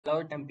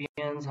Hello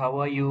champions, how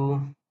are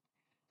you?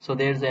 So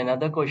there's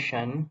another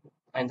question,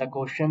 and the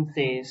question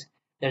says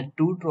that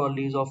two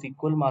trolleys of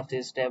equal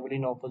masses travel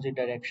in opposite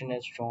direction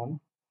as shown.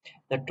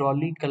 The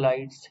trolley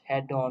collides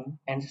head on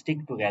and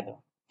stick together.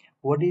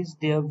 What is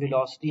their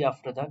velocity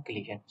after the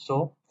collision?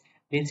 So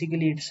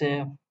basically it's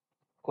a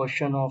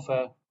question of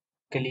a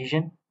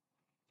collision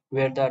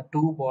where the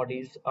two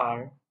bodies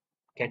are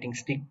getting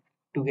stick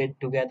to get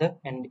together,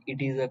 and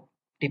it is a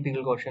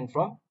typical question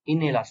from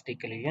inelastic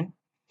collision.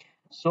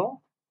 So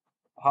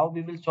how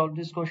we will solve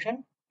this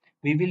question?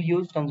 We will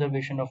use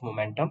conservation of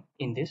momentum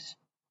in this.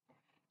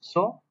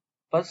 So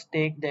first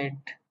take that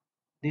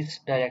this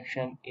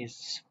direction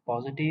is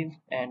positive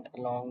and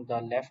along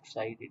the left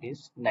side it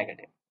is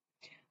negative.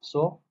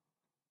 So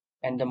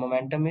and the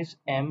momentum is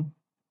mv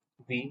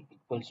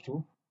equals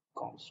to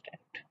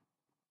constant.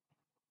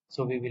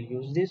 So we will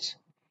use this.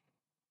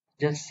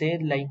 Just say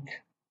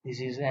like this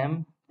is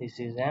m,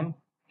 this is m.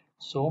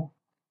 So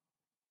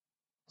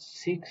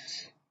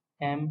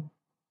 6m,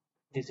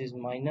 this is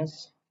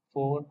minus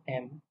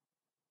 4m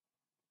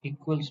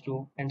equals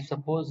to, and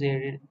suppose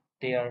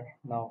they are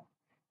now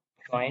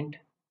joined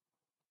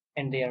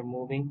and they are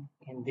moving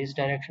in this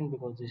direction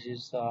because this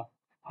is a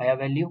higher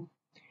value,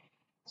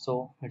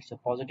 so it's a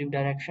positive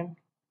direction.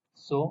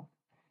 So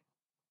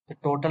the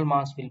total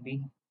mass will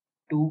be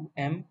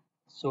 2m,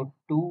 so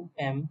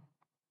 2m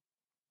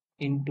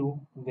into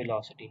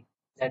velocity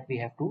that we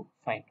have to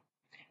find.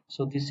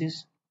 So this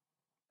is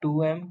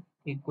 2m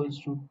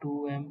equals to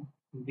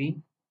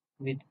 2mv,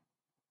 with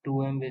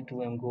 2m with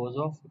 2m goes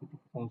off, it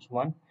becomes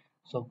 1.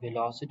 So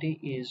velocity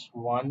is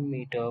 1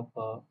 meter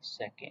per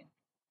second.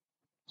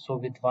 So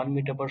with 1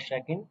 meter per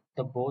second,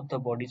 both the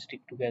bodies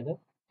stick together.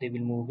 They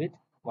will move with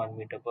 1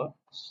 meter per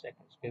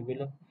second. So we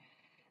will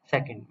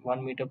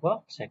 1 meter per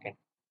second.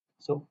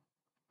 So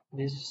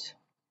this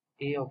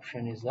A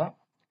option is the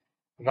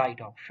right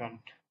option.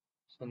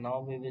 So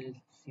now we will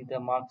see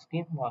the mark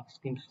scheme. Mark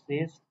scheme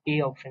says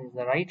A option is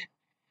the right.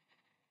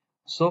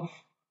 So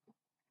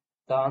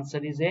the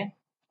answer is A.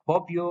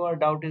 Hope your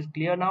doubt is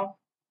clear now.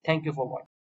 Thank you for watching.